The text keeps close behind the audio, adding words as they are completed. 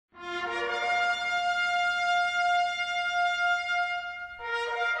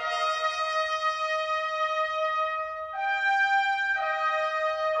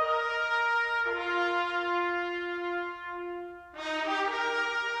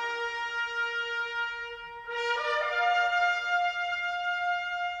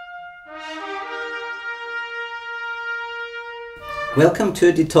Welcome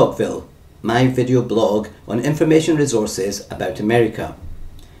to talkville, my video blog on information resources about America.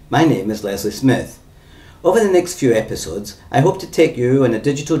 My name is Leslie Smith. Over the next few episodes, I hope to take you on a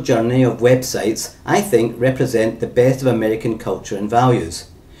digital journey of websites I think represent the best of American culture and values.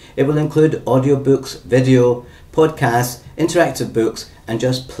 It will include audiobooks, video, podcasts, interactive books, and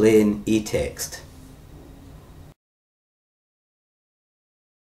just plain e-text.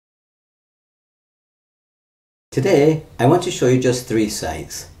 Today, I want to show you just 3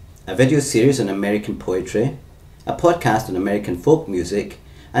 sites: a video series on American poetry, a podcast on American folk music,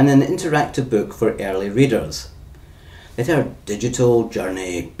 and an interactive book for early readers. Let our digital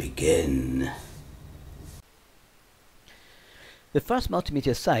journey begin. The first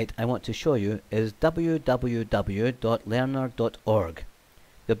multimedia site I want to show you is www.learner.org.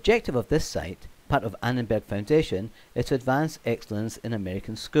 The objective of this site, part of Annenberg Foundation, is to advance excellence in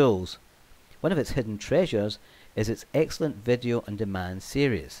American schools. One of its hidden treasures is its excellent video on demand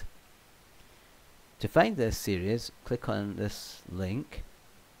series. To find this series, click on this link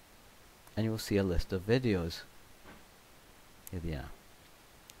and you will see a list of videos. Here they are.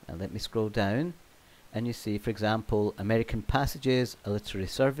 And let me scroll down and you see, for example, American Passages, a literary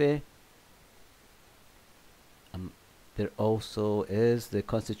survey. There also is the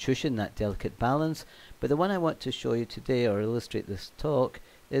Constitution, that delicate balance, but the one I want to show you today or illustrate this talk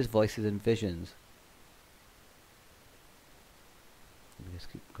is Voices and Visions.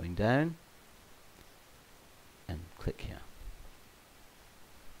 Just keep going down and click here.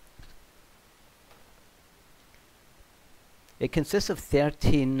 It consists of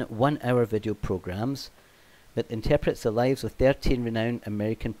 13 one-hour video programs that interprets the lives of 13 renowned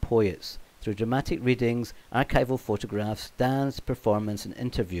American poets through dramatic readings, archival photographs, dance, performance and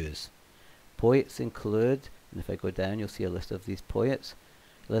interviews. Poets include, and if I go down you'll see a list of these poets: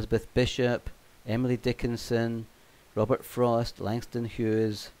 Elizabeth Bishop, Emily Dickinson, Robert Frost, Langston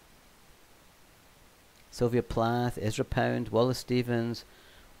Hughes, Sylvia Plath, Ezra Pound, Wallace Stevens,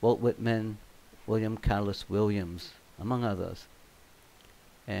 Walt Whitman, William Carlos Williams, among others.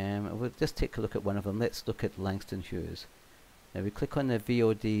 We'll just take a look at one of them. Let's look at Langston Hughes. Now we click on the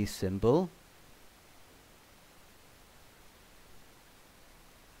VOD symbol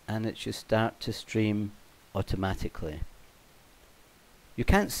and it should start to stream automatically. You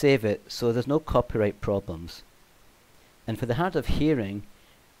can't save it, so there's no copyright problems. And for the hard of hearing,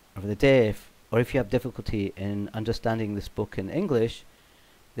 or for the deaf, or if you have difficulty in understanding this book in English,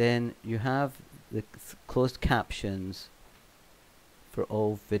 then you have the closed captions for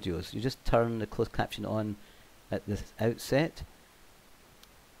all videos. You just turn the closed caption on at the outset.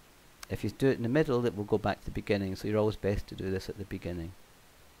 If you do it in the middle, it will go back to the beginning, so you're always best to do this at the beginning.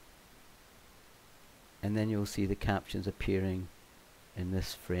 And then you'll see the captions appearing in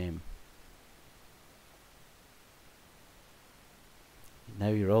this frame. Now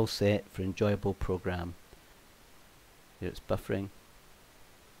you're all set for enjoyable program. Here it's buffering.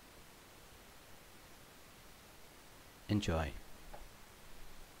 Enjoy.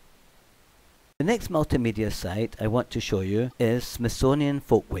 The next multimedia site I want to show you is Smithsonian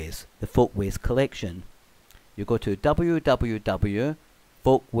Folkways, the Folkways collection. You go to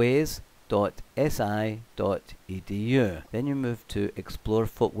www.folkways.si.edu. Then you move to Explore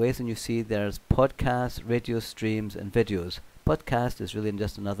Folkways and you see there's podcasts, radio streams and videos. Podcast is really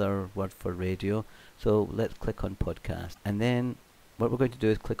just another word for radio, so let's click on podcast. And then what we're going to do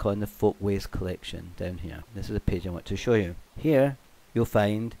is click on the Folkways collection down here. This is a page I want to show you. Here you'll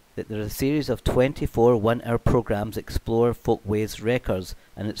find that there is a series of 24 one-hour programs explore Folkways records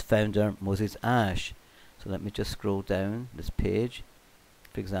and its founder Moses Ash. So let me just scroll down this page.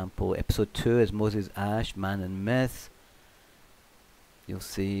 For example, episode 2 is Moses Ash, Man and Myth. You'll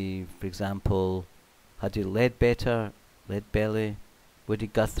see, for example, Huddie Ledbetter, Leadbelly, Woody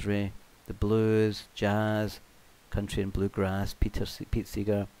Guthrie, the blues, jazz, country and bluegrass, Pete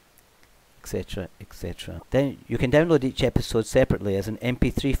Seeger, etc., etc. Then you can download each episode separately as an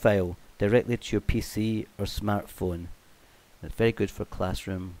MP3 file directly to your PC or smartphone. It's very good for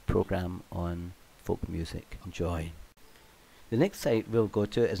classroom program on folk music. Enjoy. The next site we'll go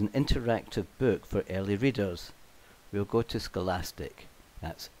to is an interactive book for early readers. We'll go to Scholastic.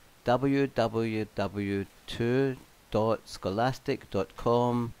 That's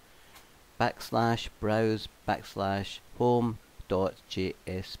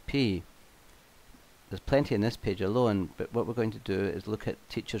There's plenty in this page alone, but what we're going to do is look at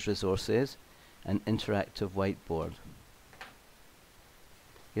teachers' resources and interactive whiteboard.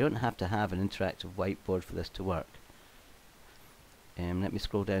 You don't have to have an interactive whiteboard for this to work. Let me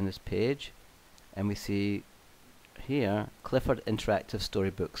scroll down this page and we see here Clifford Interactive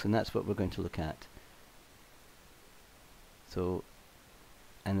Storybooks, and that's what we're going to look at. So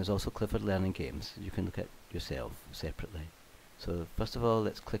And there's also Clifford Learning Games. You can look at yourself separately. So first of all,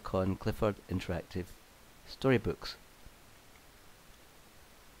 let's click on Clifford Interactive Storybooks.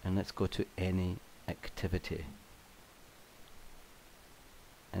 And let's go to any activity.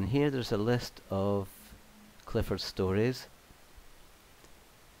 And here there's a list of Clifford stories.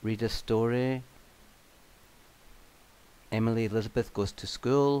 Read a story. Emily Elizabeth goes to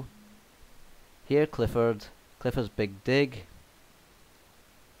school. Here Clifford's Big Dig.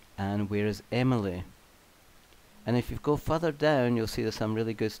 And where is Emily? And if you go further down, you'll see there's some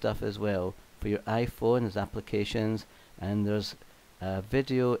really good stuff as well. For your iPhone, there's applications, and there's a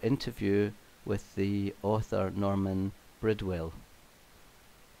video interview with the author Norman Bridwell.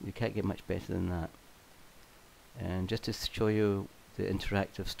 You can't get much better than that. And just to show you the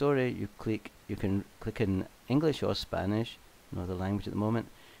interactive story, you can click in English or Spanish. No other language at the moment.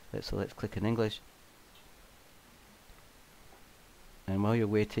 So let's click in English. And while you're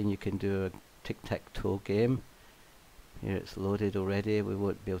waiting, you can do a tic-tac-toe game. Here it's loaded already. We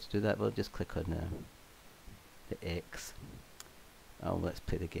won't be able to do that. We'll just click on the X. Oh, let's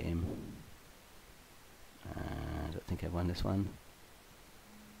play the game. I don't think I won this one.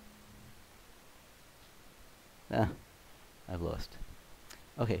 I've lost.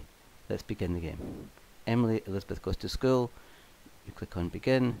 Okay, let's begin the game. Emily Elizabeth goes to school. You click on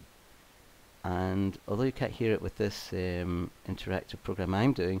begin. And although you can't hear it with this interactive program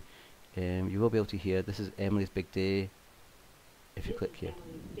I'm doing, you will be able to hear. This is Emily's big day. If you click here.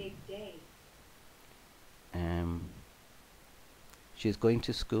 Big day. She is going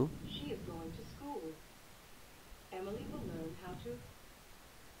to school. She is going to school. Emily will learn how to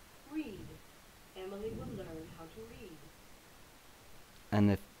read. Emily will learn how to read. And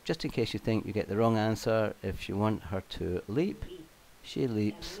if, just in case you think you get the wrong answer, if you want her to leap, she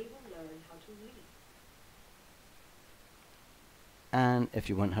leaps. Emily will learn how to leap. And if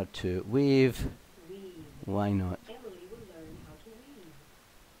you want her to weave, why not? Emily will learn how to weave.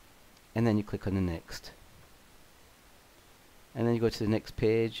 And then you click on the next. And then you go to the next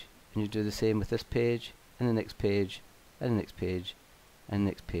page, and you do the same with this page, and the next page, and the next page, and the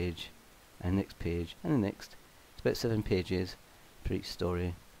next page, and the next page, and the next. It's about 7 pages for each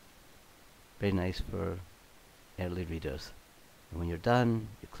story. Very nice for early readers. And when you're done,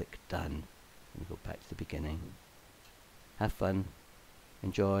 you click done, and go back to the beginning. Have fun.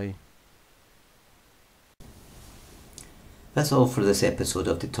 Enjoy. That's all for this episode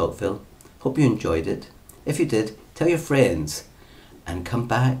of the Talkville. Hope you enjoyed it. If you did, tell your friends and come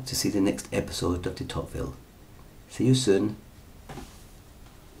back to see the next episode of the Talkville. See you soon.